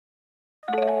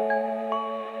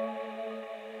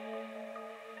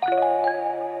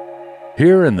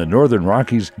Here in the Northern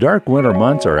Rockies, dark winter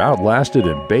months are outlasted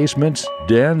in basements,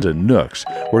 dens, and nooks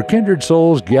where kindred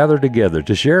souls gather together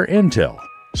to share intel,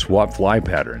 swap fly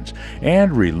patterns,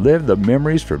 and relive the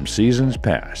memories from seasons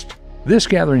past. This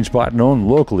gathering spot, known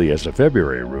locally as the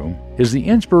February Room, is the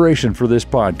inspiration for this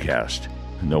podcast.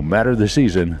 No matter the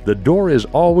season, the door is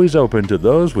always open to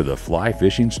those with a fly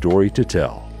fishing story to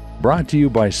tell. Brought to you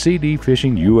by CD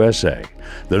Fishing USA,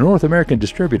 the North American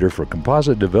distributor for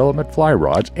composite development fly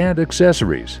rods and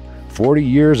accessories. 40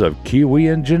 years of Kiwi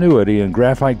ingenuity and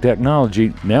graphite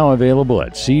technology, now available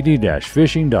at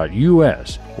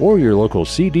cd-fishing.us or your local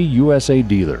CD USA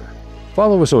dealer.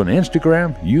 Follow us on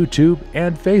Instagram, YouTube,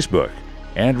 and Facebook.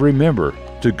 And remember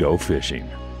to go fishing.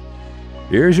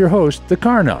 Here's your host, the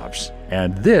Carnops,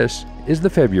 and this is the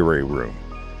February Room.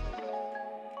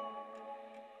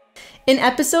 In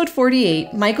episode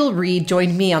 48, Michael Reid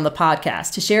joined me on the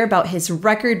podcast to share about his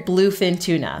record bluefin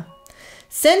tuna.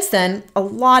 Since then, a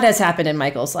lot has happened in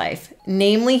Michael's life.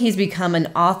 Namely, he's become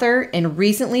an author and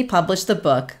recently published the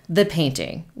book, The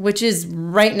Painting, which is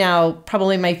right now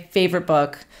probably my favorite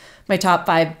book, my top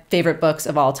 5 favorite books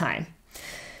of all time.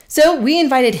 So we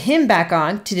invited him back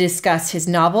on to discuss his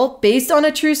novel based on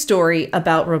a true story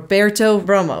about Roberto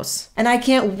Ramos. And I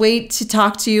can't wait to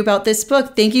talk to you about this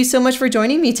book. Thank you so much for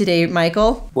joining me today,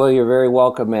 Michael. Well, you're very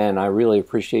welcome, and I really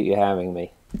appreciate you having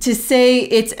me. To say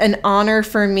it's an honor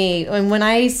for me. And when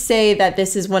I say that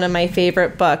this is one of my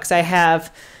favorite books, I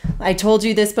told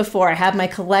you this before, I have my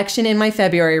collection in my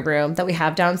February room that we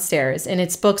have downstairs, and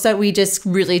it's books that we just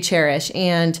really cherish.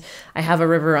 And I have A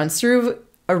River Runs Through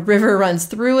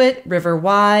It, River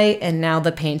Y, and now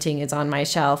The Painting is on my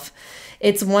shelf.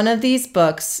 It's one of these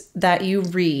books that you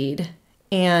read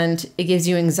and it gives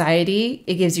you anxiety,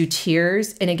 it gives you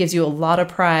tears, and it gives you a lot of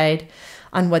pride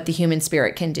on what the human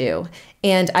spirit can do.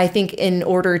 And I think in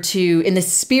the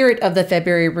spirit of the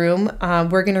February Room,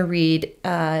 we're going to read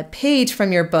a page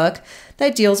from your book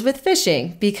that deals with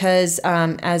fishing because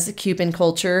as a Cuban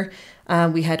culture,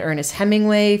 we had Ernest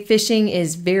Hemingway. Fishing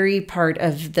is very part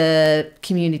of the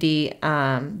community,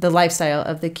 the lifestyle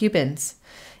of the Cubans.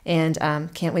 And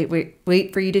can't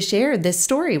wait for you to share this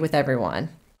story with everyone.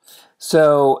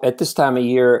 So at this time of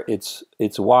year, it's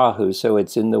Wahoo, so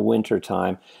it's in the winter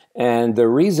time. And the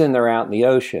reason they're out in the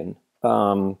ocean,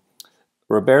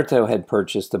 Roberto had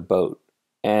purchased a boat.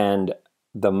 And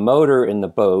the motor in the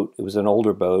boat, it was an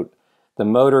older boat, the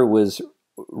motor was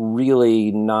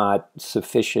really not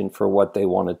sufficient for what they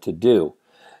wanted to do.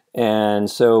 And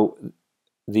so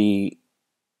the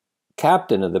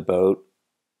captain of the boat,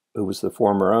 who was the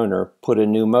former owner, put a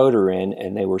new motor in,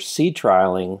 and they were sea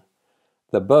trialing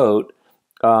the boat.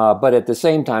 But at the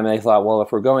same time, they thought, well,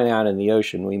 if we're going out in the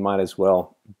ocean, we might as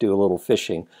well do a little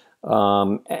fishing.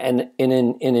 And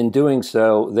in doing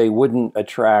so, they wouldn't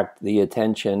attract the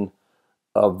attention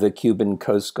of the Cuban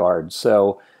Coast Guard.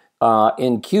 So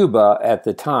in Cuba at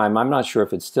the time, I'm not sure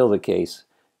if it's still the case,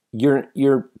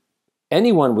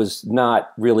 anyone was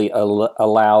not really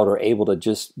allowed or able to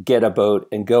just get a boat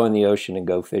and go in the ocean and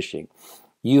go fishing.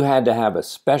 You had to have a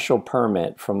special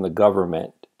permit from the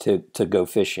government to go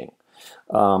fishing.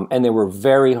 And they were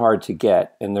very hard to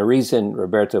get. And the reason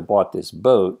Roberto bought this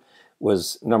boat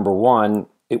was, number one,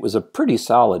 it was a pretty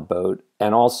solid boat.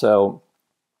 And also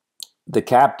the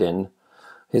captain,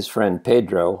 his friend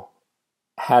Pedro,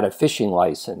 had a fishing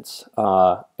license,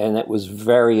 and it was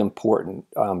very important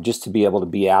just to be able to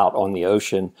be out on the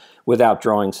ocean without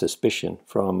drawing suspicion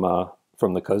from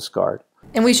the Coast Guard.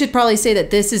 And we should probably say that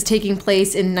this is taking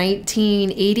place in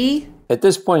 1980? At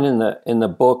this point in the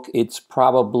book, it's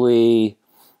probably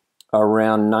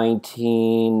around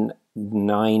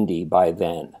 1990 by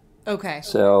then. Okay.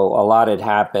 So a lot had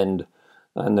happened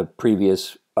in the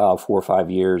previous 4 or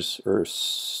 5 years, or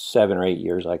 7 or 8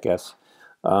 years, I guess.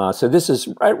 So this is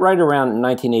right around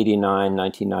 1989,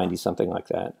 1990, something like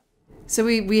that. So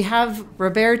we have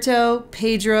Roberto,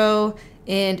 Pedro,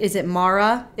 and is it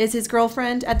Mara is his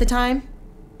girlfriend at the time?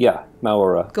 Yeah,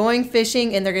 Maura. Going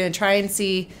fishing, and they're going to try and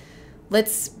see,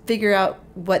 let's figure out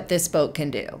what this boat can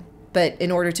do. But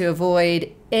in order to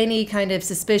avoid any kind of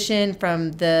suspicion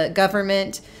from the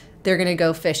government, they're going to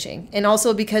go fishing. And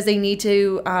also because they need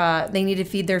to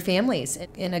feed their families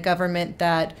in a government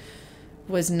that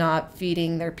was not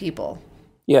feeding their people.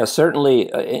 Yeah, certainly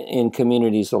in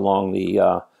communities along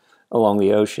the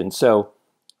ocean. So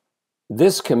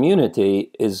this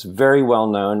community is very well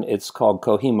known. It's called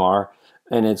Cojimar,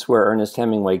 and it's where Ernest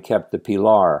Hemingway kept the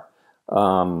Pilar.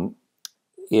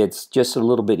 It's just a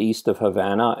little bit east of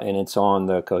Havana, and it's on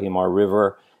the Cojimar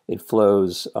River. It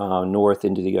flows north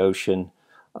into the ocean.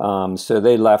 So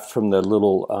they left from the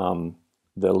little,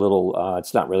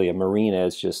 it's not really a marina,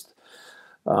 it's just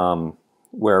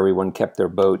where everyone kept their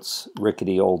boats,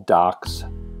 rickety old docks.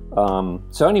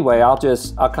 So anyway, I'll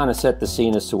kind of set the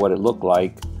scene as to what it looked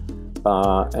like,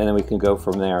 and then we can go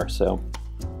from there. So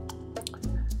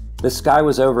the sky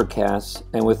was overcast,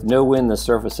 and with no wind, the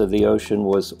surface of the ocean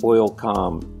was oil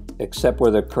calm, except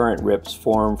where the current rips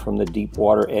formed from the deep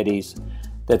water eddies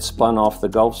that spun off the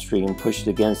Gulf Stream pushed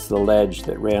against the ledge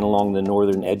that ran along the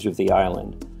northern edge of the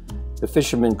island. The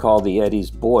fishermen called the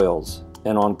eddies boils,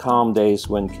 and on calm days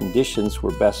when conditions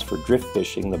were best for drift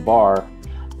fishing the bar,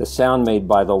 the sound made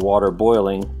by the water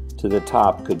boiling to the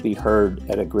top could be heard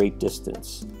at a great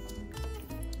distance.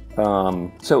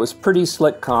 So it was pretty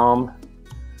slick calm.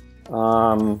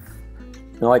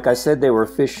 Like I said, they were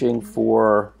fishing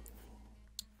for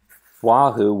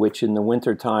wahoo, which in the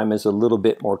wintertime is a little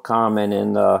bit more common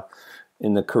in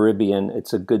the Caribbean.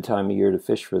 It's a good time of year to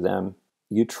fish for them.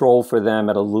 You troll for them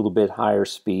at a little bit higher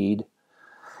speed.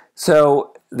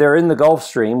 So they're in the Gulf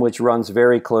Stream, which runs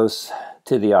very close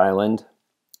to the island,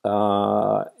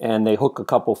 and they hook a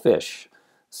couple fish.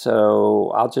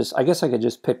 So I guess I could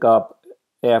just pick up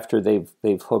after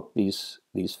they've hooked these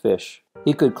fish.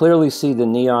 He could clearly see the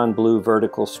neon blue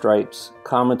vertical stripes,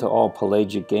 common to all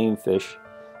pelagic game fish,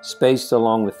 spaced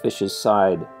along the fish's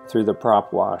side through the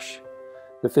prop wash.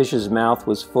 The fish's mouth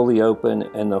was fully open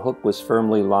and the hook was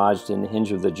firmly lodged in the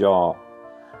hinge of the jaw.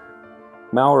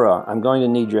 "Maura, I'm going to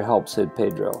need your help," said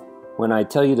Pedro. "When I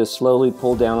tell you to slowly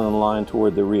pull down on the line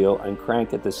toward the reel and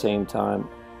crank at the same time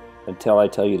until I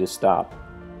tell you to stop."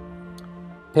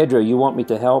 "Pedro, you want me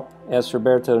to help?" asked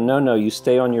Roberto. No, you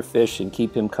stay on your fish and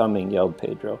keep him coming," yelled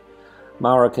Pedro.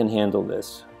 "Maura can handle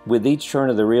this." With each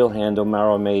turn of the reel handle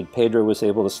Maura made, Pedro was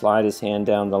able to slide his hand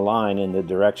down the line in the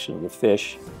direction of the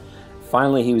fish.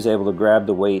 Finally, he was able to grab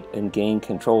the weight and gain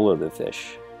control of the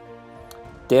fish.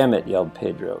 "Damn it," yelled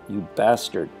Pedro. "You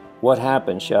bastard." "What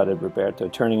happened?" shouted Roberto,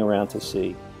 turning around to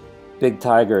see. "Big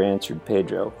tiger," answered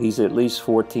Pedro. "He's at least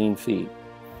 14 feet.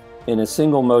 In a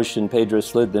single motion, Pedro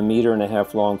slid the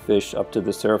 1.5 meter long fish up to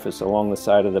the surface along the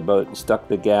side of the boat and stuck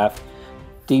the gaff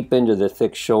deep into the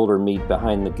thick shoulder meat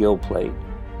behind the gill plate.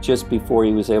 Just before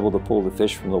he was able to pull the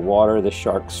fish from the water, the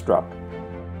shark struck,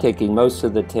 taking most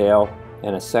of the tail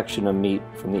and a section of meat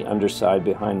from the underside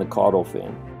behind the caudal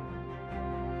fin.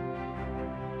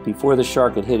 Before the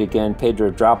shark had hit again, Pedro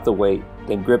dropped the weight,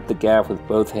 then gripped the gaff with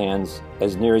both hands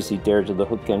as near as he dared to the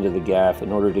hook end of the gaff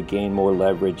in order to gain more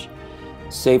leverage,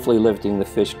 safely lifting the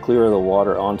fish clear of the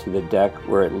water onto the deck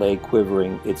where it lay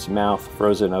quivering, its mouth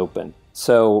frozen open.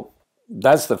 So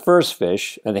that's the first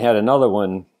fish, and they had another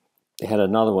one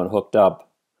hooked up.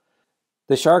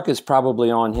 "The shark is probably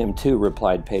on him too,"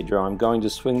 replied Pedro. "I'm going to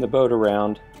swing the boat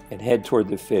around and head toward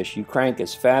the fish. You crank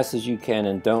as fast as you can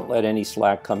and don't let any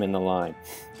slack come in the line."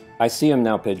 "I see him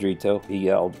now, Pedrito," he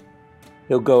yelled.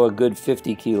 "He'll go a good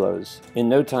 50 kilos. In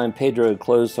no time, Pedro had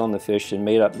closed on the fish and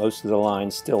made up most of the line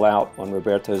still out on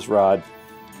Roberto's rod,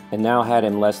 and now had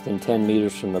him less than 10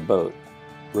 meters from the boat.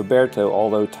 Roberto,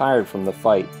 although tired from the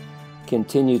fight,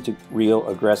 continued to reel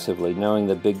aggressively, knowing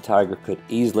the big tiger could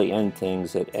easily end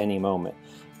things at any moment.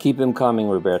 "Keep him coming,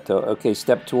 Roberto. Okay,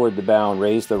 step toward the bow and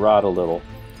raise the rod a little,"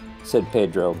 said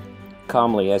Pedro,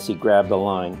 calmly as he grabbed the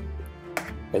line.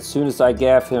 "As soon as I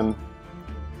gaff him,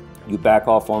 you back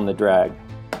off on the drag."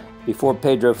 Before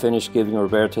Pedro finished giving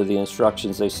Roberto the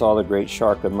instructions, they saw the great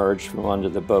shark emerge from under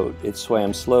the boat. It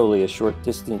swam slowly a short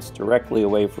distance directly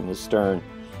away from the stern.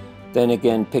 Then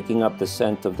again, picking up the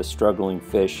scent of the struggling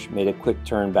fish, made a quick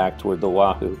turn back toward the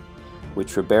wahoo,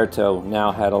 which Roberto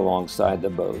now had alongside the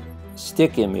boat.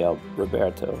 "Stick him," yelled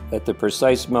Roberto. At the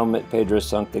precise moment Pedro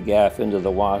sunk the gaff into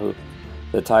the wahoo,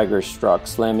 the tiger struck,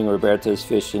 slamming Roberto's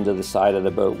fish into the side of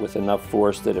the boat with enough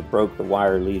force that it broke the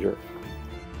wire leader.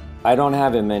 "I don't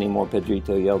have him anymore,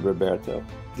 Pedrito," yelled Roberto.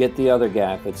 "Get the other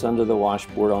gaff. It's under the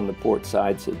washboard on the port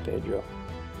side," said Pedro.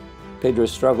 Pedro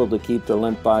struggled to keep the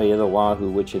limp body of the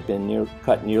wahoo, which had been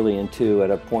cut nearly in two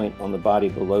at a point on the body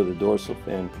below the dorsal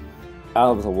fin,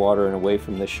 out of the water and away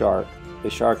from the shark. The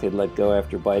shark had let go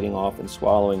after biting off and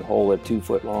swallowing whole a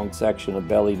 2-foot-long section of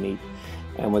belly meat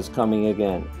and was coming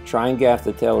again. "Try and gaff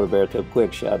the tail, Roberto,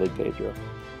 quick," shouted Pedro.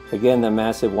 Again the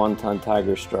massive 1-ton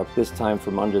tiger struck, this time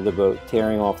from under the boat,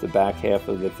 tearing off the back half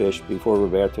of the fish before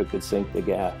Roberto could sink the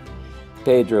gaff.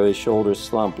 Pedro, his shoulders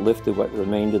slumped, lifted what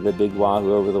remained of the big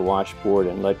wahoo over the washboard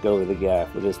and let go of the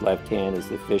gaff with his left hand as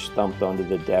the fish thumped onto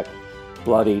the deck,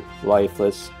 bloody,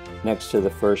 lifeless, next to the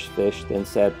first fish, then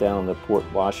sat down on the port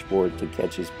washboard to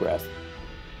catch his breath.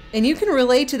 And you can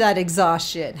relate to that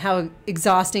exhaustion, how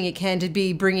exhausting it can to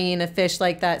be bringing in a fish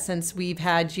like that, since we've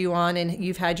had you on and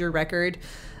you've had your record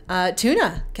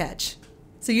tuna catch.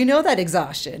 So you know that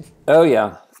exhaustion. Oh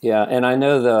yeah, yeah, and I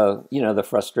know the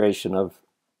frustration of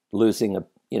losing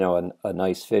a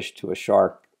nice fish to a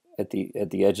shark at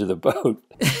the edge of the boat.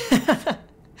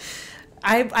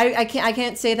 I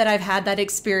can't say that I've had that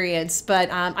experience, but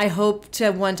I hope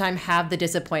to one time have the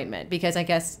disappointment, because I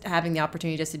guess having the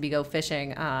opportunity just to go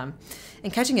fishing and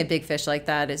catching a big fish like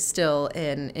that is still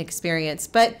an experience.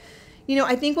 But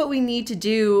I think what we need to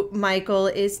do, Michael,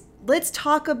 is let's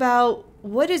talk about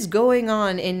what is going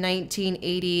on in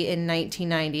 1980 and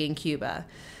 1990 in Cuba.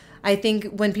 I think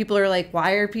when people are like,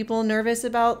 why are people nervous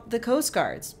about the Coast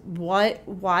Guards?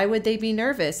 Why would they be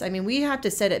nervous? I mean, we have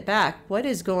to set it back. What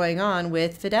is going on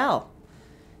with Fidel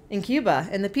in Cuba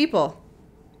and the people?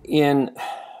 In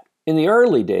the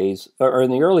early days, or in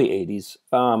the early 80s,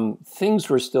 things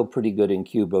were still pretty good in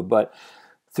Cuba, but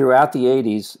throughout the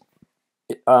 80s,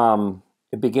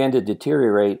 it began to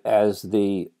deteriorate as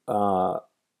the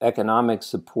economic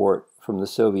support from the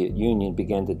Soviet Union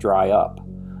began to dry up.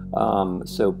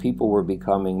 So people were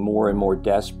becoming more and more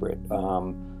desperate,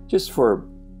 just for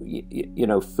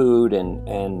food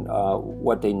and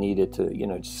what they needed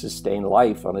to sustain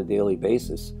life on a daily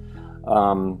basis.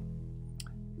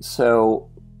 So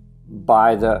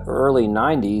by the early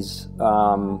 90s,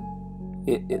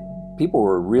 people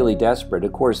were really desperate.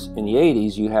 Of course, in the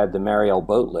 80s, you had the Mariel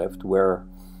boat lift, where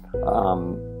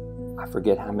I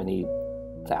forget how many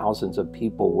thousands of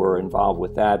people were involved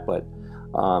with that, but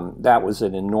that was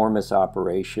an enormous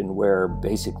operation where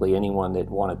basically anyone that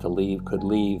wanted to leave could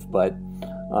leave, but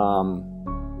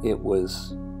it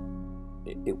was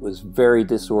very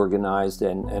disorganized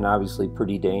and obviously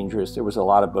pretty dangerous. There was a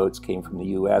lot of boats came from the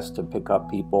U.S. to pick up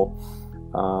people.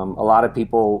 A lot of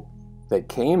people that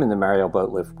came in the Mariel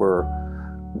boat lift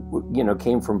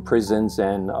came from prisons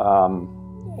and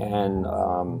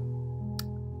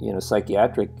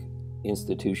psychiatric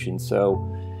institutions.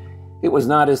 So it was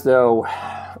not as though,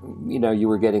 you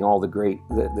were getting all the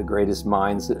greatest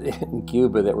minds in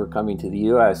Cuba that were coming to the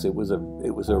U.S. It was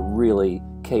a really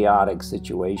chaotic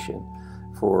situation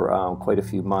for quite a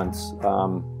few months.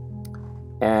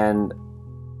 And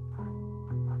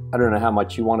I don't know how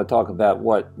much you want to talk about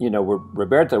what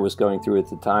Roberto was going through at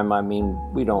the time. I mean,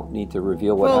 we don't need to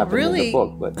reveal what happened in the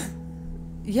book, but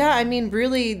yeah, I mean,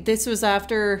 really, this was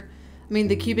after. I mean,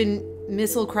 the Cuban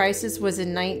Missile Crisis was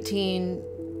in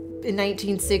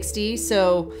 1960,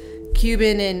 so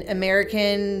Cuban and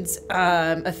Americans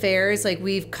affairs, like,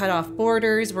 we've cut off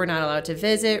borders, we're not allowed to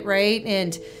visit, right?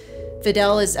 And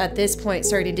Fidel is at this point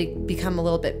starting to become a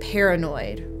little bit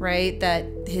paranoid, right? That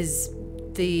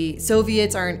the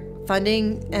Soviets aren't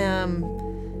funding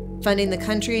the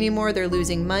country anymore, they're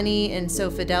losing money, and so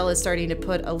Fidel is starting to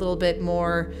put a little bit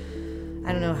more,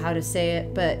 I don't know how to say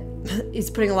it, but he's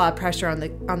putting a lot of pressure on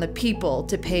the people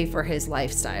to pay for his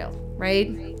lifestyle, right?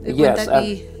 Yes, would that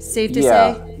be safe to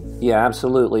say? Yeah,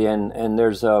 absolutely. And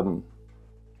there's a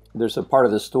part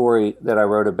of the story that I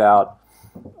wrote about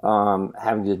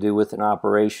having to do with an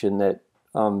operation that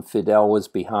Fidel was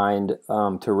behind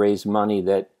to raise money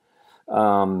that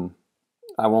I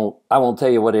won't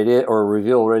tell you what it is or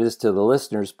reveal what it is to the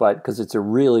listeners, but because it's a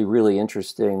really, really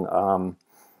interesting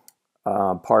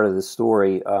part of the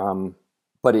story.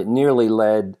 But it nearly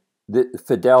led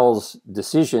Fidel's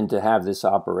decision to have this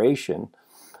operation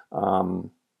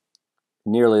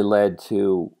nearly led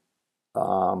to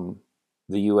the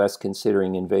U.S.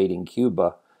 considering invading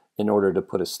Cuba in order to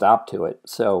put a stop to it.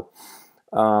 So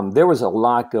there was a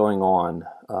lot going on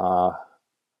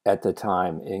at the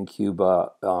time in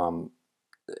Cuba,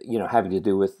 having to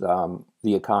do with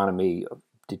the economy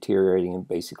deteriorating and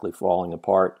basically falling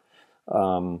apart.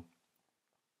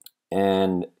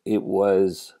 And it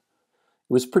was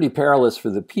pretty perilous for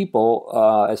the people,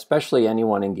 especially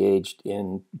anyone engaged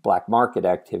in black market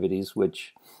activities,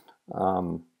 which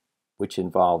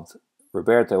involved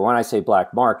Roberto. When I say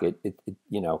black market, it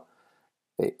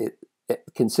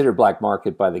considered black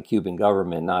market by the Cuban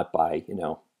government, not by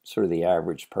sort of the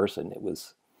average person. It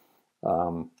was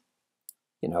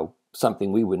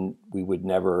something we would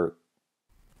never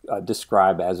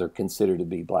describe as or consider to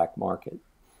be black market.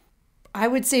 I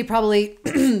would say probably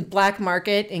black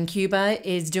market in Cuba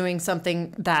is doing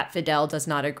something that Fidel does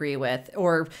not agree with,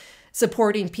 or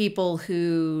supporting people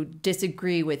who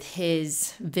disagree with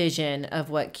his vision of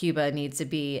what Cuba needs to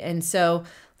be. And so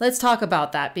let's talk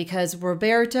about that, because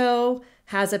Roberto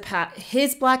has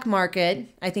his black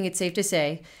market, I think it's safe to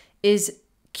say, is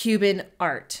Cuban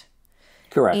art.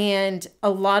 Correct. And a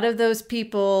lot of those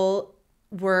people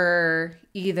were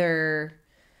either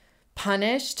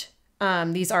punished.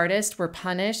 These artists were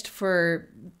punished for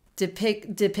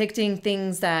depicting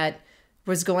things that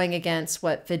was going against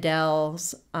what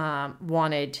Fidel's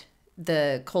wanted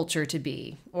the culture to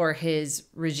be, or his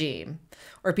regime,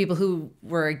 or people who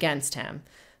were against him.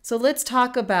 So let's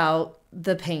talk about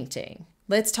the painting.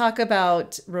 Let's talk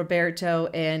about Roberto,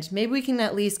 and maybe we can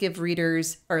at least give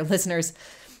readers or listeners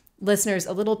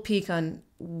a little peek on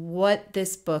what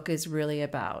this book is really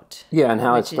about. Yeah, and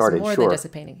how it started. More than just a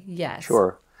painting. Yes.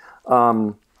 Sure.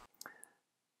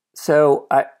 So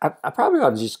I probably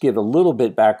ought to just give a little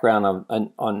bit background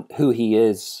on who he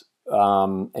is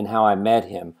and how I met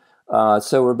him.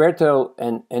 So Roberto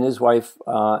and his wife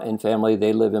and family,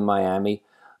 they live in Miami,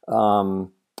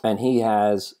 and he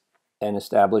has an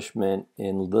establishment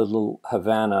in Little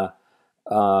Havana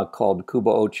called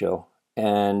Cuba Ocho.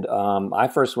 And I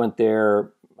first went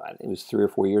there, I think it was 3 or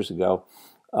 4 years ago,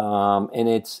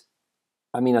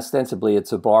 and ostensibly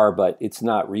it's a bar, but it's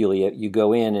not really. You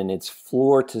go in and it's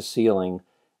floor to ceiling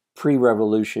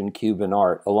pre-revolution Cuban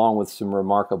art, along with some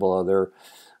remarkable other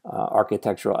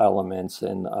architectural elements.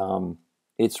 And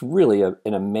it's really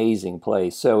an amazing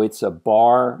place. So it's a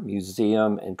bar,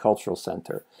 museum, and cultural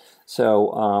center.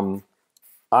 So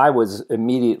I was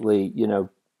immediately,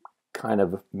 kind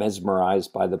of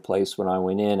mesmerized by the place when I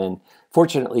went in. And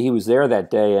fortunately, he was there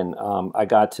that day, and I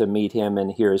got to meet him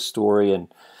and hear his story. And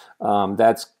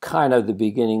that's kind of the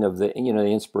beginning of the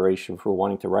inspiration for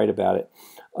wanting to write about it.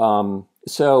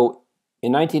 So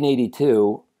in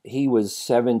 1982, he was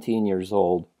 17 years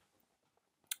old.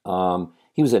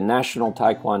 He was a national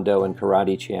taekwondo and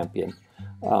karate champion.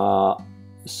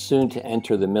 Soon to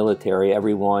enter the military.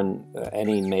 Everyone,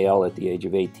 any male at the age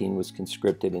of 18 was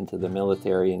conscripted into the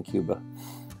military in Cuba.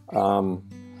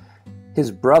 His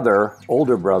brother,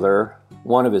 older brother,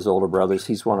 one of his older brothers,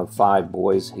 he's one of 5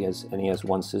 boys, he has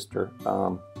one sister,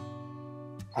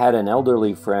 had an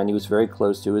elderly friend he was very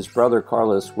close to. His brother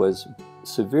Carlos was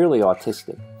severely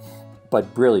autistic,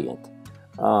 but brilliant.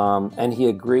 And he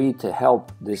agreed to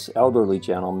help this elderly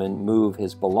gentleman move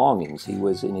his belongings. He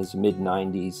was in his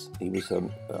mid-90s. He was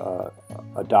a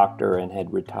doctor and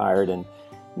had retired and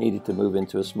needed to move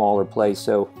into a smaller place.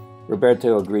 So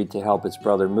Roberto agreed to help his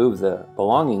brother move the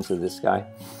belongings of this guy.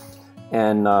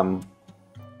 And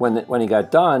when he got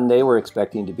done, they were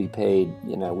expecting to be paid,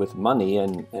 with money.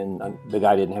 And the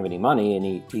guy didn't have any money,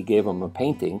 and he gave him a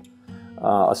painting,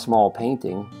 a small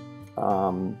painting.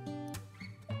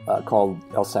 Called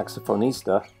El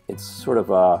Saxofonista. It's sort of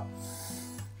a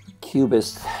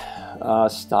Cubist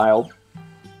style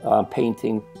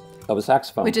painting of a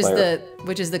saxophone player.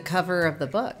 Which is the cover of the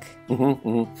book. Mm-hmm,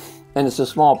 mm-hmm. And it's a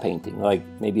small painting, like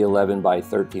maybe 11 by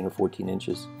 13 or 14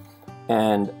 inches.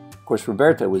 And of course,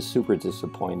 Roberto was super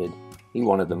disappointed. He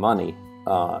wanted the money.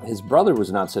 His brother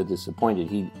was not so disappointed.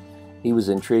 He was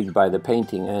intrigued by the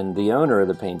painting, and the owner of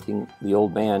the painting, the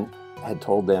old man, had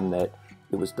told them that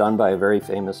it was done by a very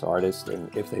famous artist,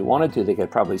 and if they wanted to, they could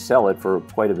probably sell it for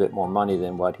quite a bit more money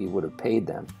than what he would have paid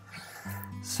them.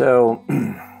 So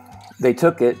they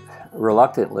took it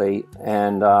reluctantly,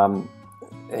 and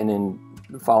in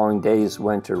the following days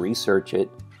went to research it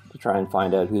to try and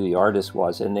find out who the artist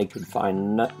was, and they could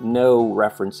find no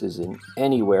references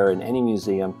anywhere in any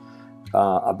museum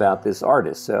about this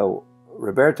artist. So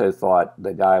Roberto thought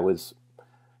the guy was,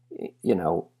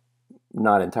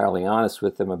 not entirely honest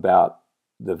with them about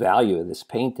the value of this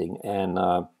painting, and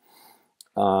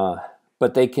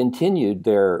but they continued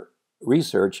their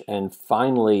research and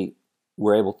finally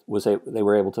they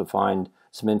were able to find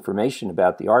some information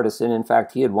about the artist. And in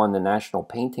fact, he had won the National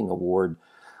Painting Award.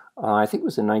 I think it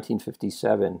was in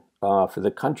 1957 for the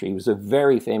country. He was a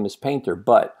very famous painter,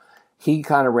 but he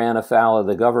kind of ran afoul of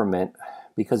the government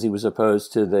because he was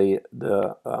opposed to the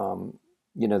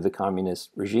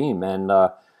communist regime, and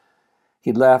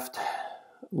he left.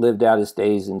 Lived out his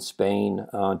days in Spain,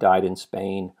 died in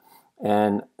Spain,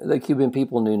 and the Cuban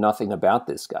people knew nothing about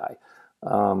this guy.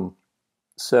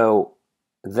 So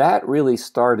that really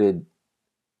started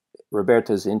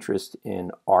Roberto's interest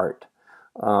in art,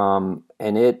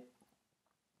 and it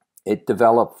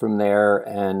developed from there.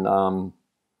 And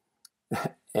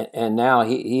and now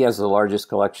he has the largest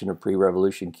collection of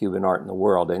pre-revolution Cuban art in the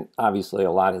world, and obviously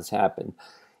a lot has happened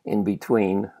in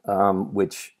between,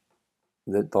 which.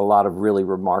 A lot of really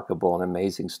remarkable and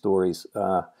amazing stories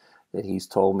that he's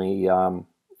told me, and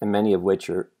many of which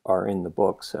are in the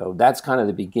book. So that's kind of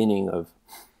the beginning of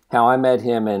how I met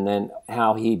him, and then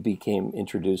how he became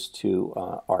introduced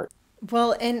to art.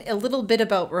 Well, and a little bit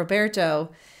about Roberto.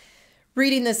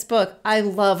 Reading this book, I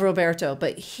love Roberto,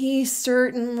 but he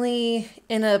certainly,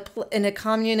 in a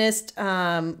communist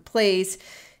place,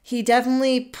 he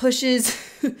definitely pushes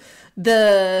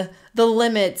the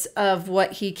limits of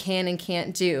what he can and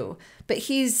can't do. But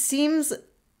he seems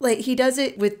like he does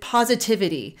it with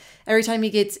positivity. Every time he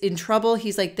gets in trouble,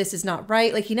 he's like, this is not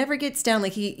right. Like he never gets down.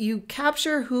 Like you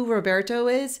capture who Roberto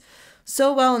is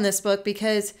so well in this book,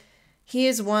 because he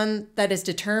is one that is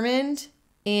determined,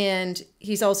 and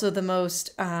he's also the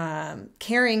most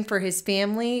caring for his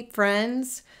family,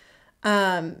 friends.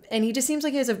 And he just seems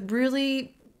like he has a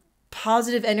really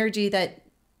positive energy that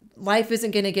life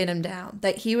isn't going to get him down,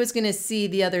 that he was going to see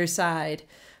the other side,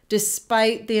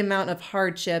 despite the amount of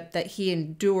hardship that he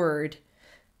endured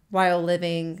while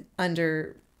living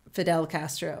under Fidel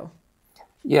Castro.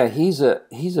 Yeah, he's a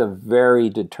very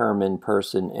determined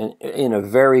person, and in a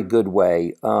very good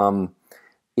way.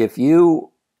 If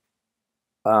you,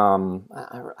 I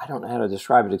don't know how to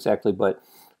describe it exactly, but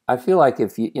I feel like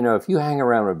if you hang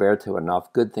around Roberto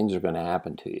enough, good things are going to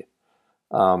happen to you.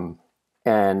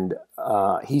 And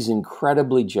he's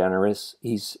incredibly generous.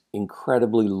 He's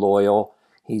incredibly loyal.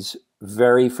 He's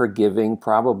very forgiving,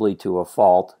 probably to a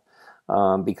fault,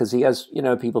 because he has,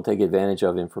 people take advantage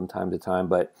of him from time to time.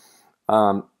 But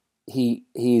he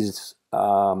has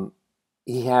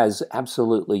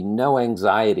absolutely no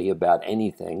anxiety about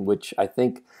anything, which I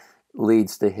think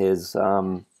leads to his,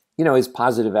 his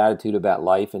positive attitude about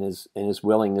life and his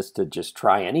willingness to just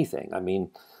try anything. I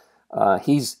mean,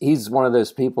 he's one of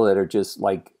those people that are just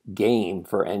like game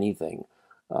for anything.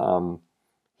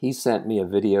 He sent me a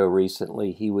video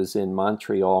recently. He was in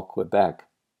Montreal, Quebec,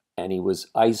 and he was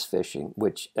ice fishing,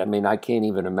 which, I mean, I can't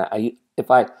even imagine. If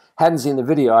I hadn't seen the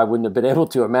video, I wouldn't have been able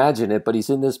to imagine it, but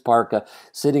he's in this parka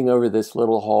sitting over this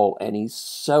little hole, and he's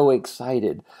so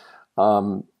excited.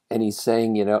 And he's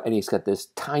saying, and he's got this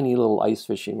tiny little ice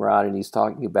fishing rod, and he's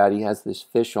talking about he has this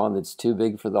fish on that's too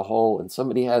big for the hole, and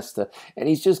somebody has to, and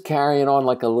he's just carrying on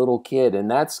like a little kid, and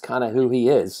that's kind of who he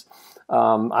is.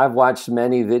 I've watched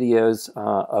many videos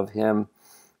of him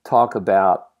talk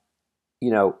about,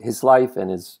 his life and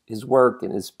his work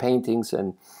and his paintings,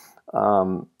 and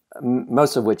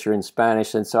most of which are in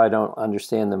Spanish, and so I don't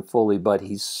understand them fully, but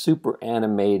he's super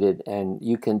animated, and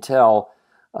you can tell,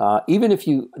 even if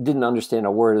you didn't understand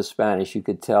a word of Spanish, you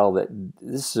could tell that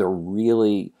this is a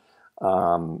really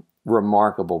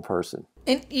remarkable person.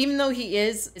 And even though he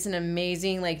is an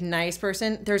amazing, like, nice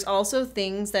person, there's also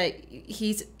things that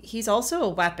he's also a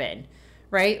weapon,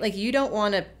 right? Like you don't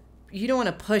want to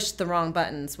push the wrong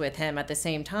buttons with him at the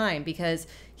same time, because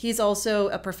he's also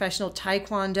a professional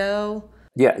taekwondo.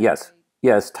 Yeah, yes,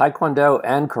 taekwondo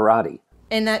and karate.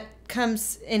 And that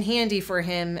comes in handy for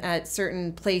him at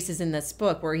certain places in this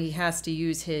book where he has to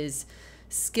use his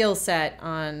skill set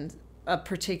on a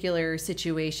particular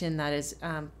situation that is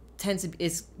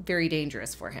very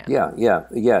dangerous for him. Yeah.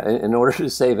 In order to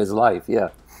save his life, yeah.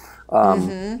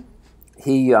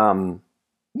 He,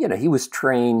 he was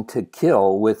trained to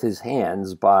kill with his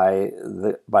hands by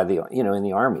the in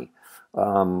the army,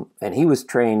 and he was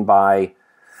trained by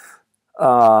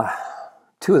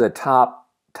two of the top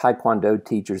taekwondo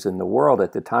teachers in the world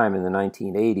at the time in the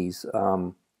 1980s,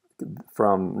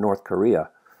 from North Korea.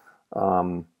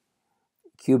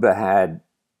 Cuba had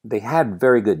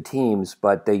very good teams,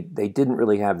 but they didn't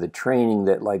really have the training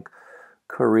that like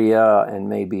Korea and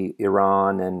maybe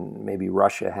Iran and maybe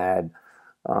Russia had.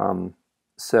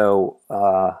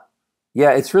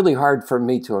 It's really hard for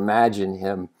me to imagine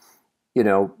him,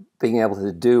 being able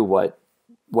to do what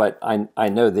I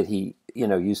know that he,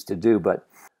 used to do, but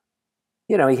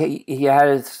he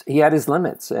had his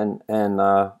limits, and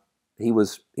he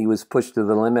was pushed to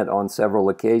the limit on several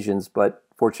occasions, but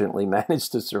fortunately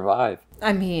managed to survive.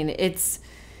 I mean,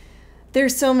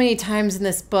 there's so many times in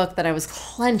this book that I was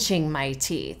clenching my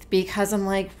teeth because I'm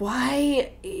like,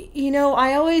 why?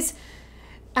 I always,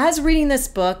 as reading this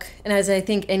book, and as I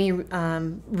think any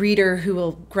reader who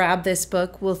will grab this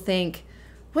book will think,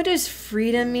 what does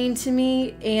freedom mean to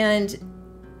me? And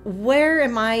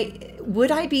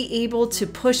would I be able to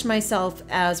push myself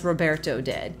as Roberto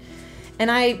did? And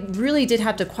I really did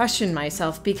have to question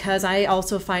myself, because I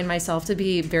also find myself to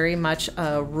be very much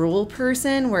a rule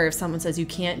person, where if someone says you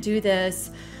can't do this,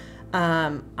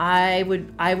 I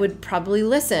would probably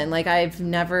listen. Like I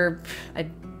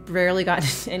rarely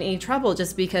got in any trouble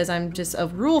just because I'm just a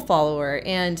rule follower.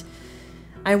 And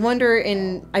I wonder,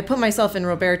 I put myself in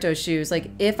Roberto's shoes,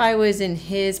 like if I was in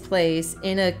his place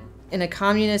in a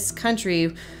communist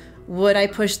country, would I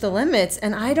push the limits?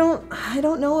 And I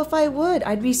don't know if I would.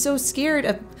 I'd be so scared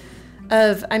of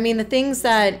the things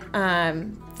that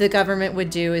the government would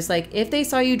do is, like, if they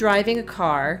saw you driving a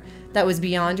car that was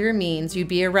beyond your means, you'd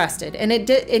be arrested. And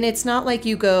it's not like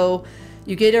you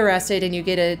get arrested and you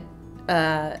get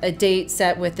a date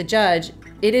set with the judge.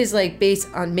 It is like based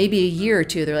on maybe a year or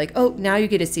two. They're like, oh, now you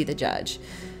get to see the judge.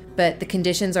 but the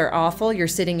conditions are awful. You're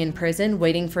sitting in prison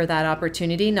waiting for that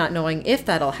opportunity, not knowing if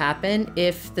that'll happen,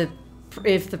 if the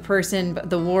person,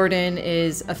 the warden,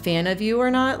 is a fan of you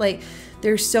or not. Like,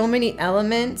 there's so many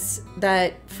elements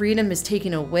that freedom is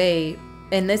taken away.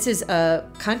 And this is a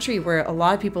country where a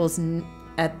lot of people's,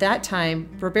 at that time,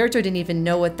 Roberto didn't even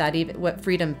know what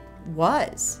freedom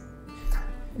was.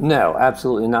 No,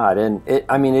 absolutely not. And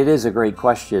it is a great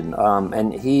question.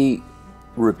 And he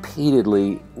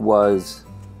repeatedly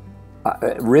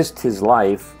risked his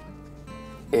life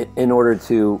in order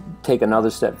to take another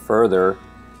step further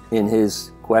in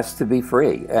his quest to be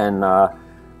free. And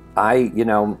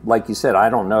like you said, I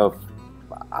don't know if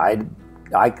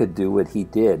I could do what he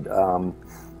did.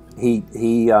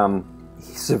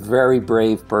 He's a very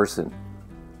brave person.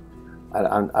 I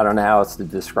don't know how else to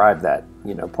describe that.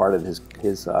 Part of his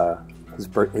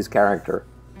character.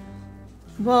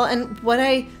 Well, and what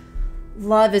I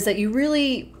love is that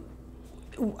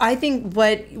I think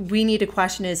what we need to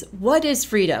question is, what is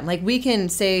freedom? Like, we can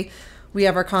say we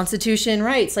have our Constitution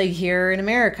rights, like here in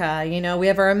America, we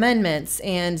have our amendments,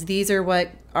 and these are what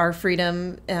our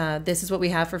freedom, this is what we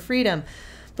have for freedom.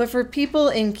 But for people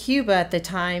in Cuba at the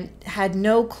time, had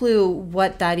no clue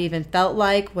what that even felt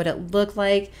like, what it looked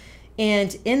like.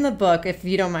 And in the book, if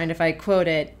you don't mind if I quote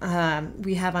it,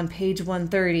 we have on page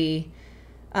 130,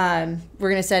 we're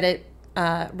going to set it,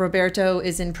 Roberto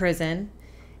is in prison,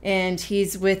 and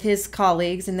he's with his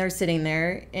colleagues, and they're sitting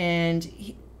there,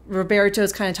 and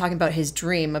Roberto's kind of talking about his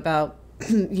dream about,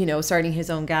 starting his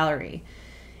own gallery.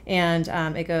 And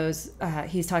it goes,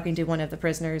 he's talking to one of the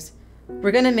prisoners.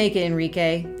 "We're going to make it,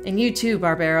 Enrique. And you too,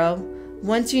 Barbero.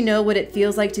 Once you know what it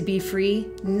feels like to be free,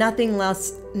 nothing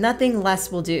less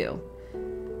will do."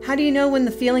 "How do you know when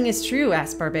the feeling is true?"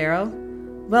 asked Barbero.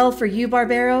 "Well, for you,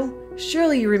 Barbero,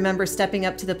 surely you remember stepping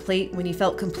up to the plate when you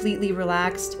felt completely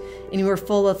relaxed and you were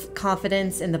full of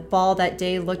confidence, and the ball that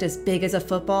day looked as big as a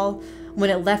football. When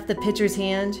it left the pitcher's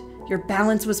hand, your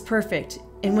balance was perfect,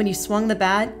 and when you swung the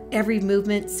bat, every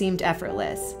movement seemed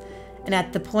effortless. And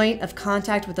at the point of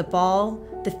contact with the ball,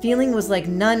 the feeling was like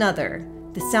none other.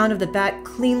 The sound of the bat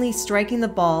cleanly striking the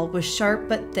ball was sharp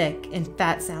but thick and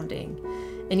fat sounding,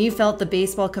 and you felt the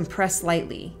baseball compress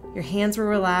slightly. Your hands were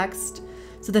relaxed,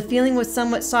 so the feeling was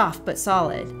somewhat soft but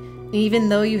solid. And even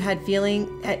though you had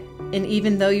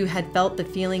felt the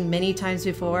feeling many times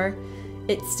before,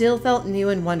 it still felt new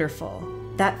and wonderful.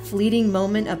 That fleeting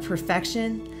moment of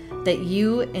perfection that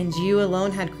you and you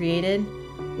alone had created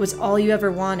was all you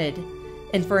ever wanted,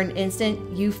 and for an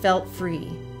instant you felt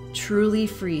free, truly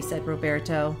free," said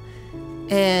Roberto.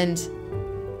 And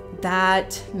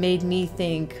that made me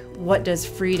think, what does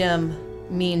freedom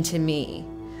mean to me?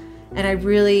 And I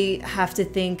really have to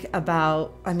think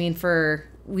about,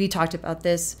 we talked about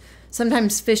this,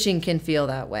 sometimes fishing can feel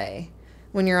that way.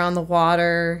 When you're on the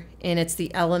water and it's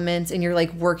the elements and you're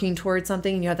like working towards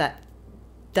something, and you have that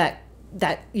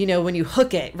when you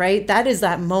hook it, right? That is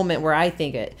that moment where I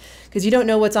think it, because you don't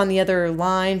know what's on the other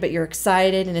line, but you're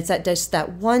excited, and it's just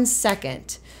that 1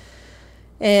 second.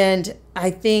 And I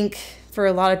think for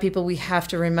a lot of people, we have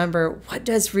to remember, what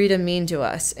does freedom mean to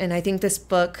us? And I think this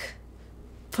book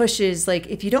pushes, like,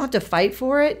 if you don't have to fight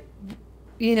for it,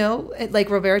 like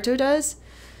Roberto does,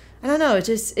 I don't know,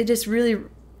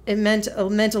 it meant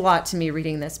a lot to me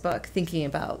reading this book, thinking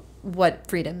about what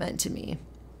freedom meant to me.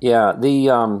 Yeah,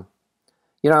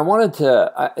 I wanted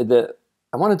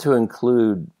to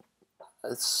include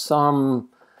some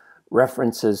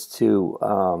references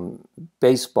to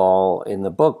baseball in the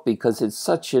book, because it's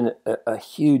such a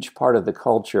huge part of the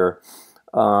culture,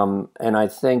 and I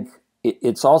think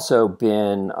it's also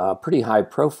been pretty high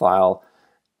profile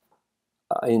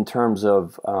in terms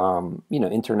of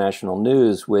international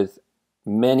news, with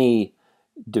many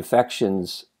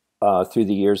defections through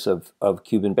the years of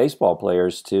Cuban baseball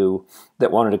players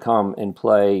that wanted to come and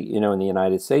play, in the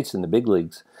United States in the big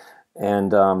leagues.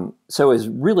 And so it's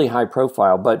really high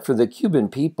profile. But for the Cuban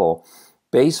people,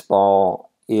 baseball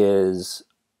is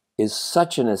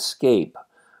such an escape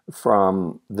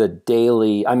from the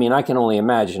daily. I can only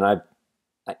imagine. I'm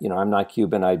not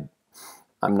Cuban. I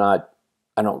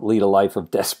don't lead a life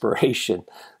of desperation.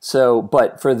 So,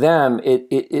 but for them,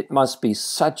 it must be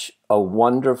such a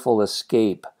wonderful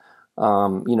escape,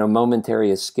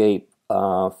 momentary escape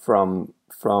from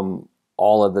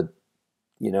all of the,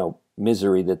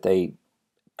 misery that they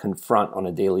confront on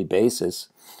a daily basis.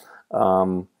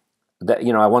 That's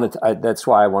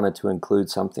why I wanted to include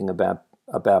something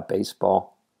about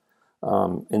baseball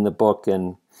in the book,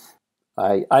 and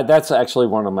that's actually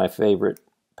one of my favorite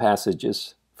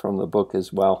passages from the book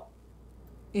as well.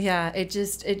 Yeah, it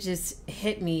just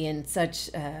hit me in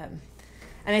such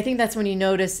And I think that's when you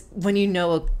notice, when you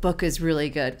know a book is really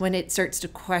good, when it starts to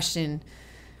question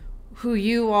who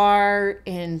you are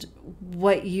and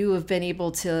what you have been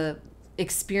able to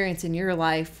experience in your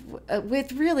life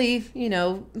with really, you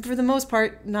know, for the most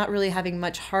part, not really having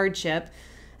much hardship.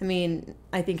 I mean,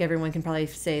 I think everyone can probably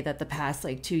say that the past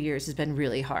like 2 years has been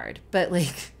really hard. But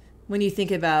like when you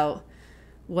think about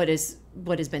what has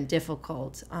been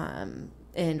difficult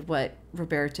and what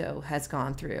Roberto has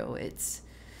gone through, it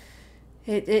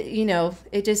you know,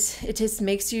 it just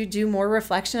makes you do more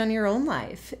reflection on your own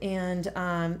life. And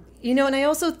you know, and I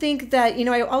also think that, you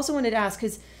know, I also wanted to ask,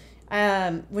 because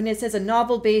when it says a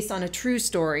novel based on a true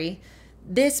story,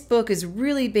 this book is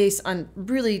really based on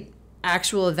really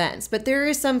actual events, but there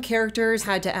is some characters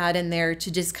had to add in there to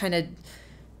just kind of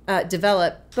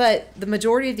develop, but the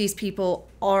majority of these people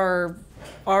are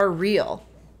real.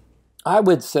 I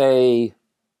would say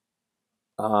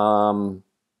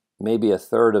maybe a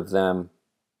third of them,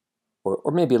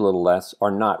 or maybe a little less, are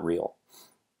not real,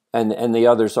 and the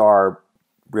others are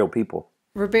real people.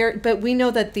 Roberto, but we know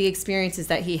that the experiences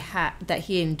that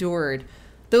he endured,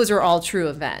 those are all true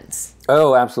events.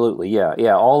 Oh, absolutely,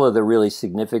 yeah. All of the really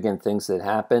significant things that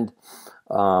happened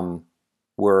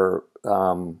were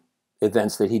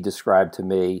events that he described to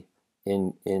me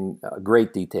in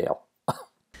great detail.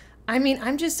 I mean,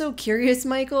 I'm just so curious,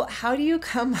 Michael. How do you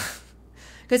come?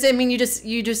 Because I mean, you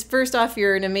just first off,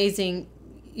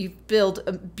 you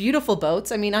build beautiful boats.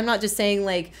 I mean, I'm not just saying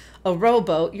like a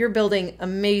rowboat. You're building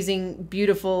amazing,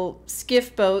 beautiful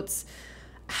skiff boats.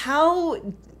 How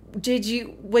did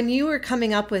you, when you were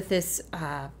coming up with this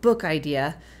book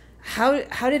idea,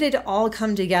 how did it all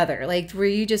come together? Like, were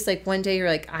you just like one day you're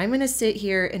like, I'm going to sit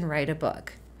here and write a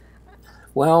book?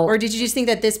 Well, or did you just think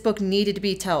that this book needed to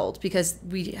be told because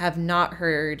we have not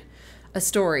heard a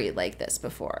story like this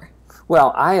before?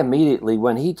 Well, I immediately,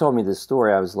 when he told me this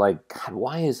story, I was like, God,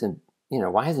 why hasn't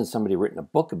somebody written a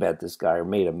book about this guy or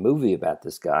made a movie about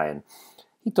this guy? And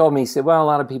he told me, he said, well, a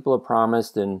lot of people have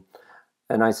promised, and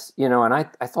I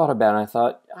thought about it, and I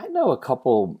thought, I know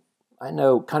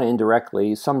kind of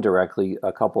indirectly, some directly,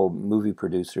 a couple movie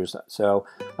producers. So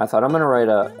I thought, I'm going to write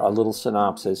a little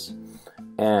synopsis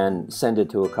and send it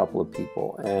to a couple of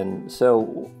people. And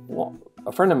so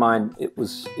a friend of mine,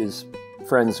 is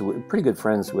pretty good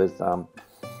friends with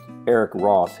Eric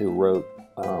Roth, who wrote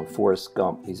Forrest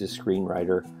Gump. He's a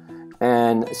screenwriter,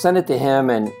 and sent it to him,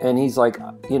 and he's like,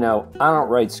 you know, I don't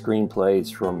write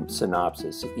screenplays from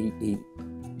synopsis.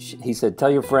 He said,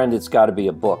 tell your friend it's got to be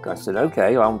a book. I said,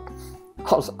 okay, I'll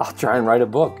try and write a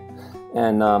book.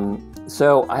 And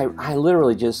so I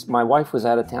literally just, my wife was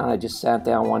out of town. I just sat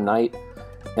down one night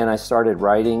and I started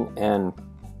writing, and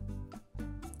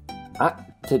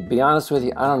to be honest with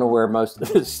you, I don't know where most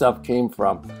of this stuff came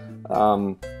from.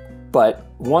 But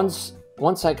once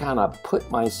I kind of put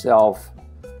myself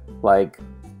like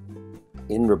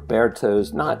in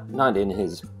Roberto's, not in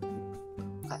his,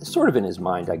 sort of in his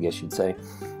mind, I guess you'd say,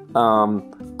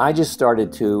 I just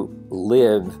started to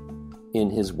live in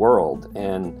his world.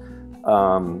 And,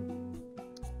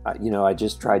 I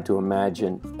just tried to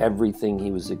imagine everything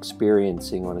he was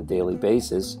experiencing on a daily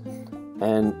basis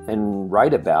and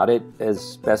write about it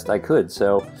as best I could.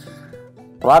 So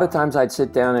a lot of times I'd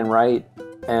sit down and write,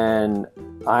 and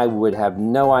I would have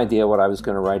no idea what I was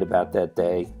going to write about that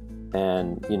day.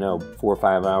 And, 4 or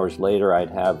 5 hours later,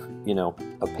 I'd have,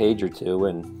 a page or two.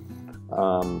 And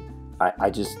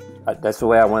that's the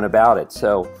way I went about it.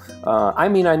 So, I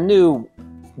knew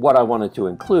what I wanted to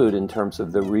include in terms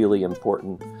of the really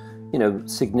important,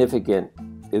 significant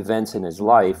events in his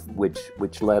life,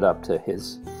 which led up to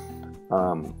his,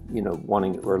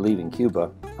 wanting or leaving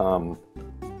Cuba.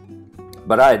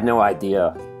 But I had no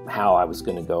idea how I was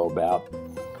going to go about,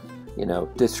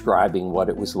 describing what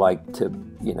it was like to,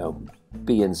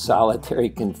 be in solitary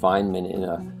confinement in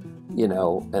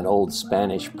an old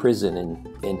Spanish prison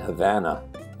in Havana.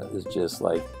 It was just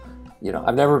like,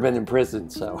 I've never been in prison,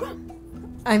 so.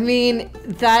 But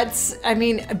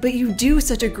you do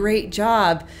such a great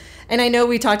job. And I know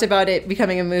we talked about it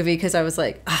becoming a movie because I was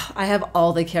like, I have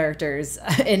all the characters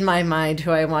in my mind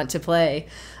who I want to play.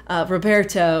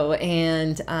 Roberto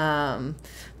and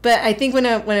but I think when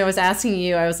I was asking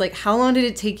you, I was like, how long did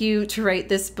it take you to write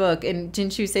this book? And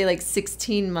didn't you say like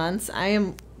 16 months?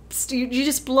 You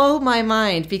just blow my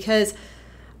mind, because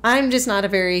I'm just not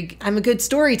I'm a good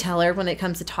storyteller when it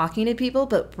comes to talking to people,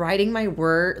 but writing my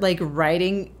word, like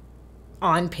writing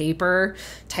on paper,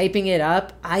 typing it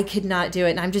up, I could not do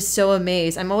it. And I'm just so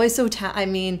amazed. I'm always so,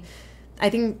 I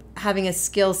think having a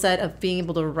skill set of being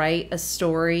able to write a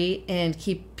story and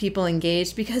keep people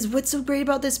engaged, because what's so great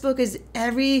about this book is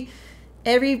every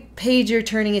every page you're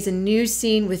turning is a new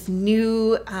scene with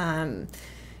new,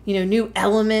 new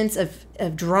elements of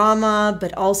drama,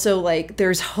 but also like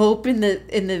there's hope in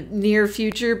the near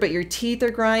future, but your teeth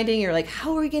are grinding. You're like,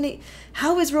 how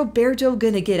is Roberto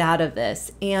gonna get out of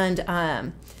this? And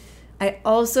I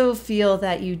also feel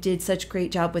that you did such a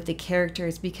great job with the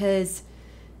characters, because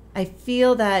I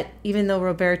feel that even though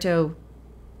Roberto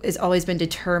has always been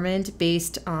determined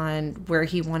based on where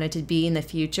he wanted to be in the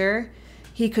future,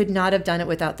 he could not have done it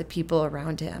without the people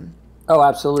around him. Oh,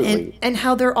 absolutely. And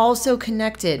how they're all so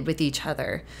connected with each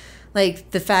other. Like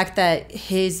the fact that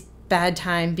his bad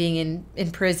time being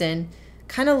in prison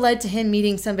kind of led to him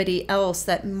meeting somebody else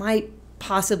that might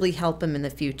possibly help him in the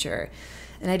future.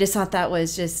 And I just thought that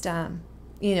was just, when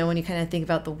you kind of think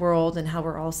about the world and how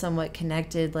we're all somewhat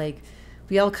connected, like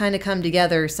we all kind of come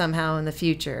together somehow in the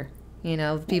future,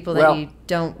 people that you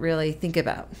don't really think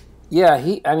about. Yeah,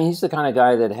 he's the kind of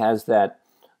guy that has that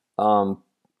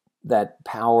that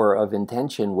power of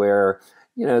intention where,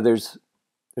 there's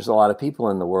a lot of people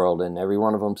in the world and every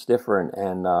one of them's different.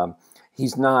 And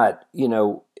he's not,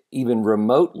 even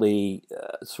remotely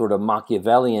sort of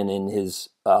Machiavellian in his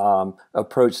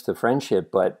approach to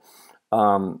friendship, but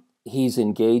he's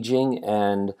engaging.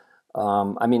 And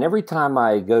every time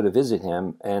I go to visit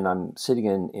him and I'm sitting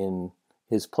in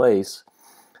his place,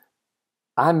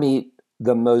 I meet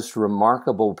the most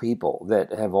remarkable people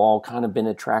that have all kind of been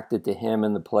attracted to him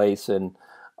and the place. And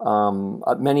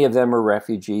many of them are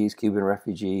refugees, Cuban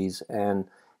refugees. And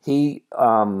he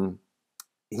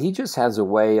just has a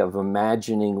way of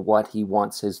imagining what he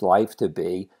wants his life to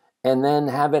be and then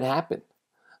have it happen.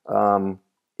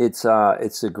 It's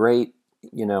a great,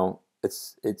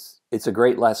 it's a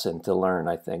great lesson to learn,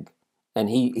 I think. And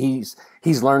he's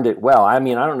learned it well. I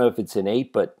don't know if it's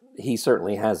innate, but he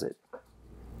certainly has it.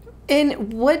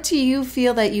 And what do you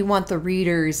feel that you want the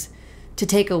readers to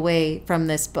take away from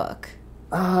this book?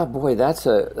 Ah, boy, that's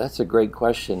a great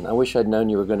question. I wish I'd known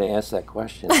you were going to ask that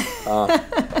question.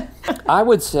 I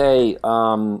would say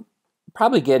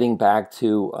probably getting back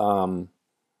to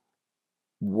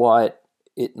what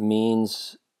it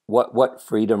means, what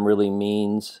freedom really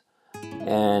means,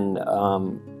 and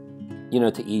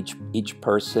to each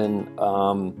person,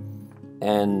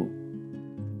 and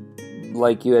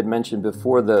like you had mentioned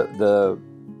before, the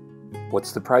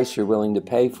what's the price you're willing to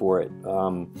pay for it,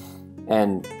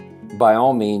 and by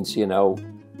all means,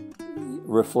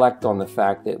 reflect on the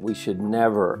fact that we should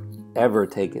never ever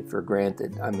take it for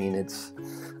granted. It's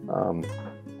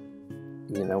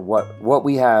what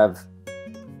we have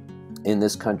in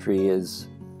this country is,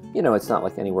 it's not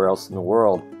like anywhere else in the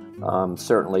world.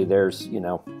 Certainly there's,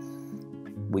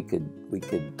 we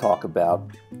could talk about,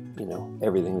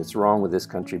 everything that's wrong with this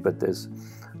country, but there's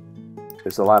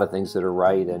a lot of things that are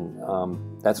right, and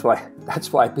that's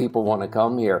why people want to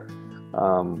come here.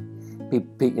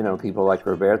 People like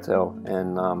Roberto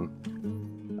and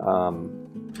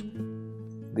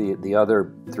the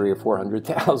other 300,000 or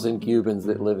 400,000 Cubans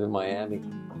that live in Miami.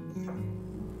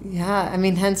 Yeah,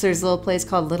 hence there's a little place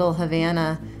called Little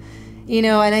Havana.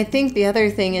 And I think the other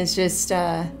thing is just,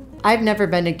 I've never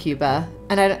been to Cuba,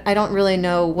 and I don't really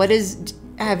know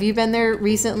have you been there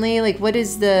recently? Like,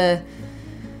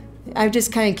 I'm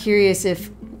just kind of curious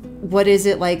what is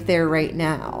it like there right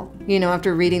now?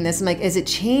 After reading this, I'm like, has it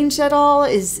changed at all?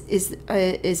 Is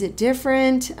it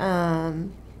different?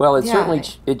 Well,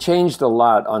 it changed a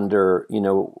lot under,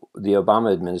 the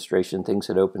Obama administration. Things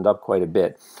had opened up quite a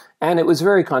bit. And it was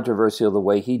very controversial the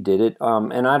way he did it.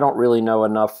 And I don't really know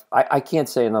enough. I can't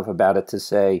say enough about it to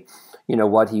say,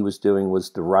 what he was doing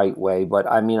was the right way. But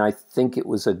I think it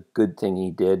was a good thing he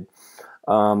did.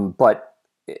 But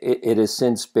it has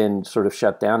since been sort of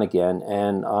shut down again.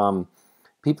 And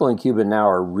people in Cuba now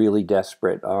are really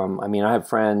desperate. I have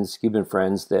Cuban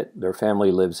friends that their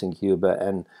family lives in Cuba,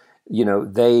 and,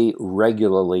 they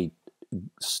regularly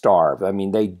starve.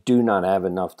 They do not have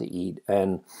enough to eat.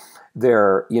 And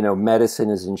their, medicine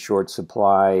is in short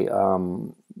supply.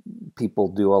 People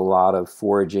do a lot of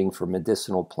foraging for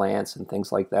medicinal plants and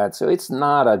things like that. So it's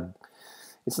not a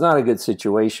good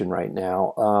situation right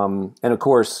now. And of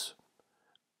course,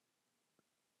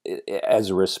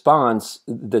 as a response,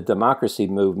 the democracy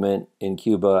movement in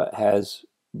Cuba has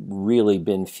really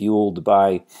been fueled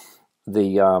by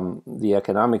the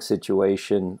economic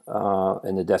situation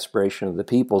and the desperation of the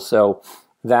people. So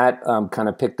that kind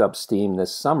of picked up steam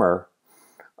this summer,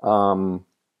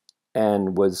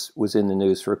 and was in the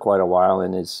news for quite a while,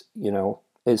 and is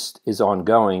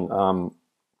ongoing.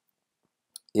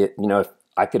 If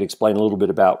I could explain a little bit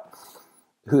about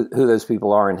who those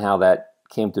people are and how that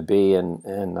came to be, and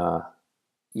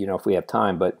if we have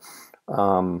time, but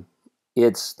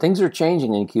it's things are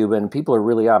changing in Cuba, and people are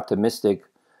really optimistic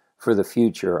for the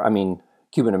future. I mean,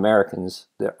 Cuban Americans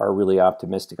that are really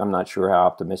optimistic. I'm not sure how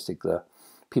optimistic the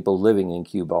people living in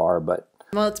Cuba are, but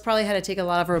well, it's probably had to take a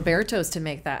lot of Robertos to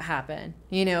make that happen.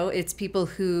 You know, it's people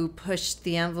who pushed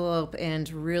the envelope and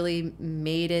really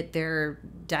made it their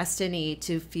destiny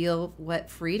to feel what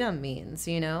freedom means,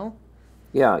 you know?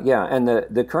 yeah, yeah. And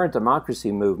the current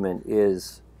democracy movement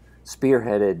is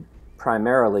spearheaded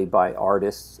primarily by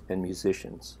artists and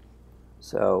musicians.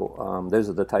 So those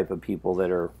are the type of people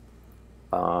that are,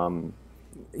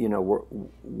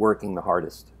 working the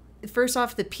hardest. First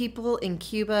off, the people in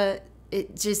Cuba,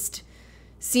 it just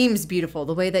seems beautiful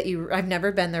the way that I've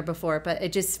never been there before, but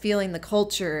it just feeling the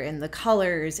culture and the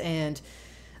colors and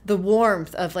the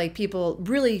warmth of like people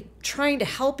really trying to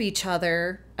help each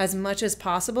other as much as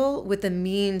possible with the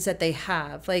means that they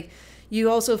have. Like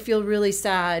you also feel really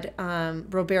sad.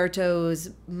 Roberto's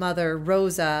mother,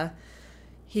 Rosa,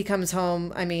 he comes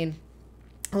home. I mean,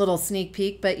 a little sneak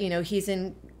peek, but you know, he's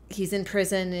in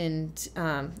prison, and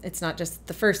it's not just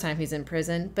the first time he's in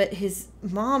prison, but his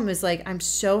mom is like, I'm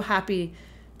so happy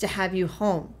to have you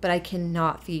home, but I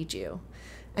cannot feed you.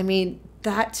 I mean,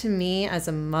 that to me as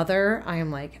a mother, I am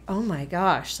like, oh my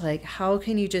gosh, like how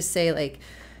can you just say like,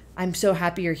 I'm so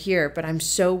happy you're here, but I'm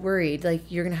so worried,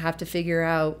 like you're going to have to figure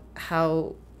out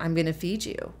how I'm going to feed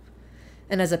you.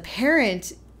 And as a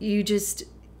parent, you just,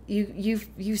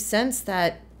 you sense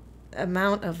that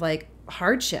amount of like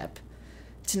hardship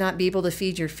to not be able to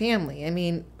feed your family. I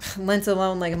mean, let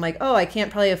alone like, I'm like, oh, I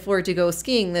can't probably afford to go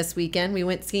skiing this weekend. We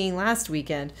went skiing last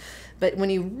weekend. But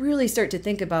when you really start to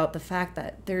think about the fact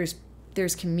that there's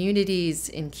communities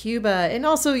in Cuba and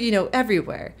also, you know,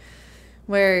 everywhere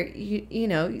where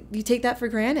you take that for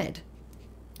granted.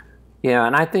 Yeah,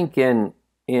 and I think in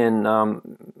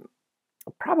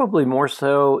probably more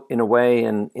so in a way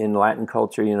in Latin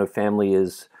culture, you know, family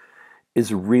is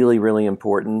really, really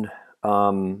important.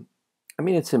 I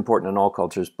mean, it's important in all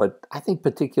cultures, but I think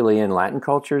particularly in Latin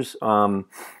cultures.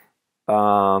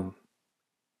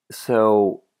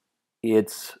 So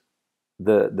it's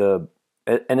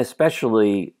and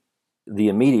especially the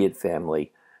immediate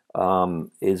family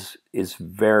is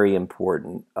very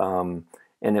important, and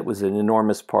it was an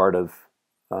enormous part of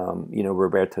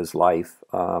Roberto's life,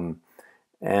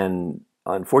 and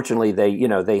unfortunately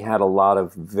they had a lot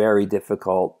of very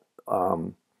difficult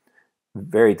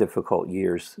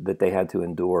years that they had to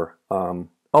endure.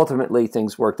 Ultimately,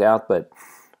 things worked out, but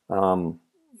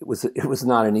it was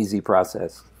not an easy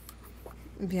process.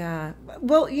 Yeah.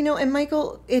 Well, you know, and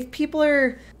Michael, if people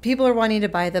are wanting to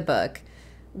buy the book,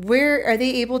 where are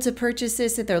they able to purchase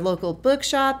this at their local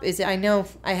bookshop? I know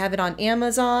I have it on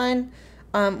Amazon.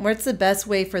 What's the best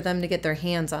way for them to get their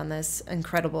hands on this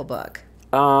incredible book?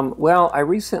 Well, I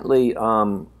recently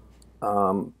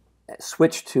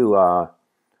switched to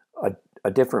a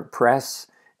different press,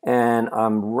 and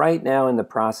I'm right now in the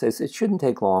process, it shouldn't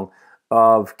take long,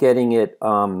 of getting it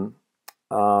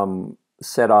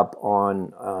set up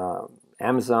on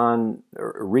Amazon,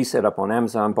 or reset up on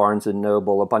Amazon, Barnes &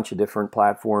 Noble, a bunch of different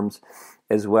platforms,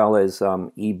 as well as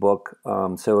ebook.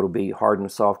 So it'll be hard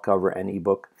and soft cover and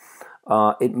ebook.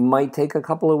 It might take a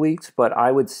couple of weeks, but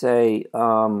I would say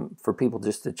for people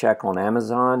just to check on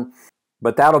Amazon.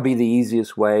 But that'll be the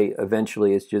easiest way.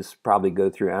 Eventually, is just probably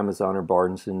go through Amazon or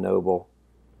Barnes & Noble.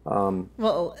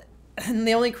 Well,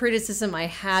 the only criticism I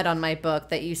had on my book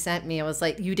that you sent me, I was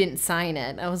like, you didn't sign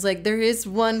it. I was like, there is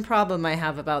one problem I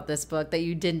have about this book, that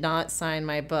you did not sign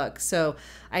my book. So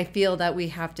I feel that we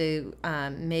have to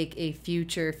make a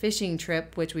future fishing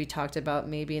trip, which we talked about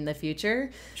maybe in the future.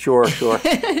 Sure.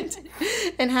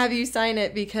 and have you sign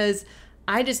it, because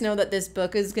I just know that this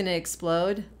book is going to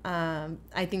explode.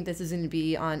 I think this is going to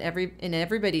be on in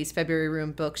everybody's February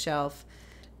room bookshelf.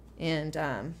 And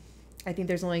I think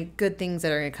there's only good things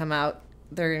that are going to come out.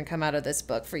 They're going to come out of this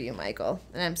book for you, Michael.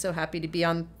 And I'm so happy to be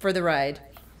on for the ride.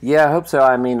 Yeah, I hope so.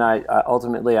 I mean, I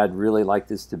ultimately, I'd really like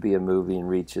this to be a movie and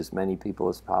reach as many people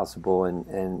as possible.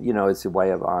 And you know, it's a way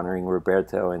of honoring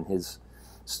Roberto and his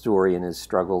story and his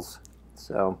struggles.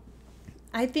 So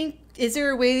I think, is there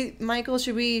a way, Michael,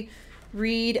 should we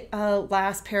read a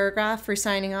last paragraph for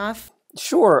signing off?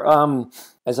 Sure.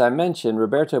 As I mentioned,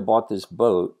 Roberto bought this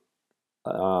boat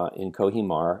in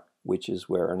Cojimar, which is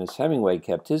where Ernest Hemingway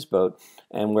kept his boat,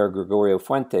 and where Gregorio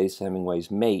Fuentes,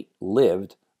 Hemingway's mate,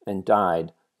 lived and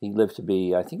died. He lived to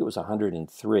be, I think it was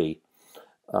 103.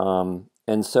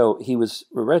 And so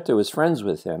Roberto was friends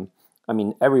with him. I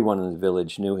mean, everyone in the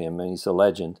village knew him, and he's a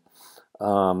legend.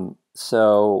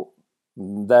 So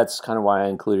that's kind of why I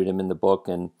included him in the book.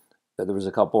 And there was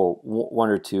one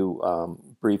or two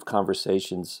brief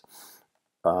conversations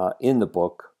in the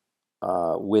book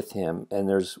with him. And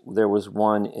there was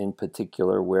one in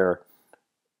particular where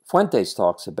Fuentes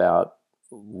talks about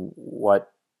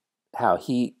what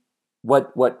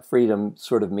freedom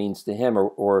sort of means to him,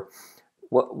 or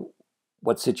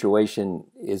what situation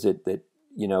is it that,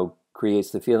 you know,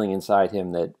 creates the feeling inside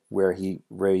him that where he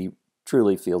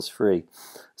truly feels free.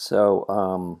 So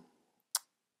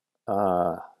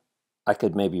I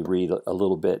could maybe read a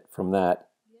little bit from that.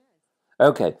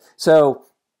 Okay, so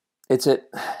it's at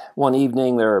one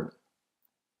evening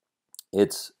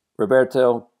it's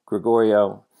Roberto,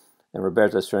 Gregorio, and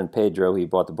Roberto's friend Pedro, who he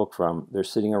bought the book from. They're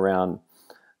sitting around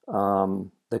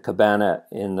the cabana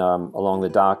along the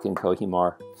dock in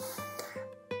Cojimar.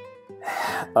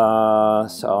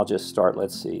 So I'll just start.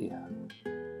 Let's see.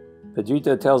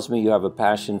 Pedrito tells me you have a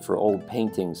passion for old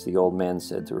paintings, the old man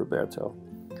said to Roberto.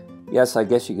 Yes, I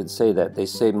guess you could say that. They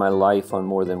saved my life on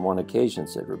more than one occasion,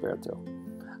 said Roberto.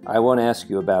 I won't ask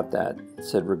you about that,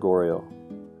 said Gregorio.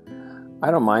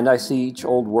 I don't mind. I see each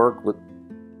old work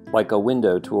like a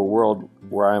window to a world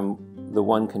where I'm the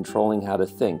one controlling how to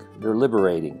think. They're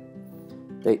liberating.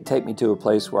 They take me to a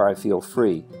place where I feel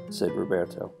free, said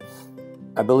Roberto.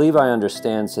 I believe I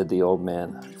understand, said the old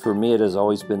man. For me, it has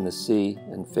always been the sea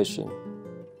and fishing.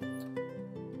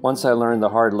 Once I learned the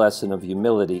hard lesson of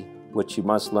humility, which you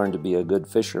must learn to be a good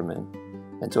fisherman,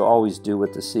 and to always do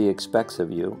what the sea expects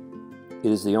of you.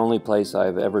 It is the only place I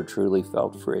have ever truly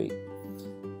felt free.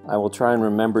 I will try and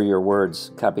remember your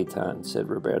words, Capitan, said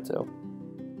Roberto.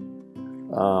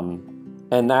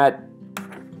 And that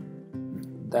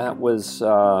was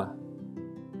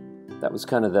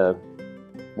kind of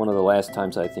one of the last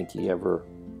times I think he ever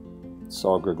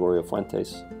saw Gregorio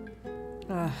Fuentes.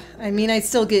 I mean, I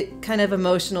still get kind of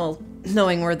emotional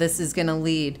knowing where this is going to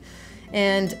lead.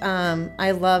 And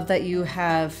I love that you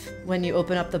have, when you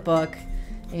open up the book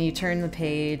and you turn the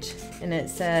page, and it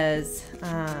says,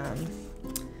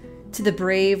 to the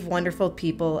brave, wonderful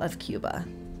people of Cuba.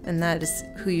 And that is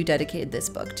who you dedicated this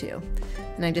book to.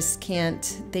 And I just can't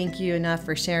thank you enough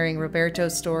for sharing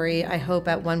Roberto's story. I hope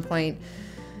at one point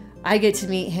I get to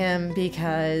meet him,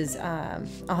 because I'll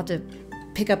have to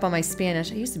pick up on my Spanish.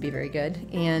 I used to be very good,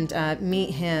 and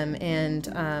meet him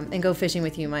and go fishing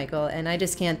with you, Michael. And I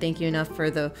just can't thank you enough for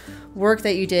the work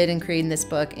that you did in creating this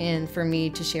book, and for me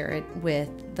to share it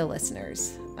with the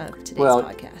listeners of today's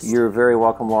podcast. You're very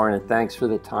welcome, Lauren, and thanks for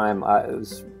the time. It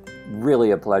was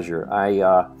really a pleasure.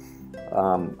 I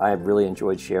really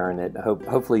enjoyed sharing it.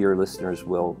 Hopefully your listeners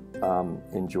will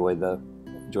enjoy the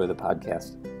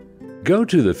podcast. Go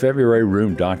to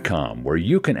thefebruaryroom.com, where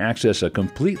you can access a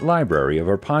complete library of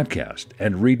our podcast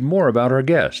and read more about our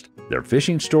guests, their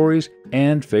fishing stories,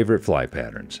 and favorite fly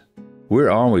patterns.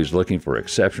 We're always looking for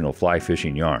exceptional fly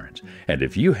fishing yarns, and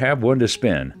if you have one to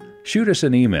spin, shoot us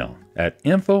an email at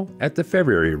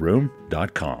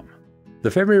info@thefebruaryroom.com. The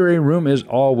February Room is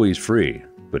always free,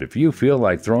 but if you feel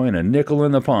like throwing a nickel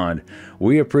in the pond,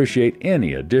 we appreciate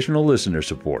any additional listener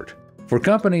support. For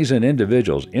companies and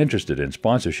individuals interested in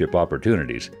sponsorship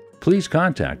opportunities, please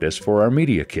contact us for our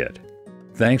media kit.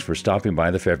 Thanks for stopping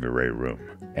by the February Room,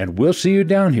 and we'll see you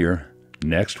down here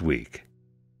next week.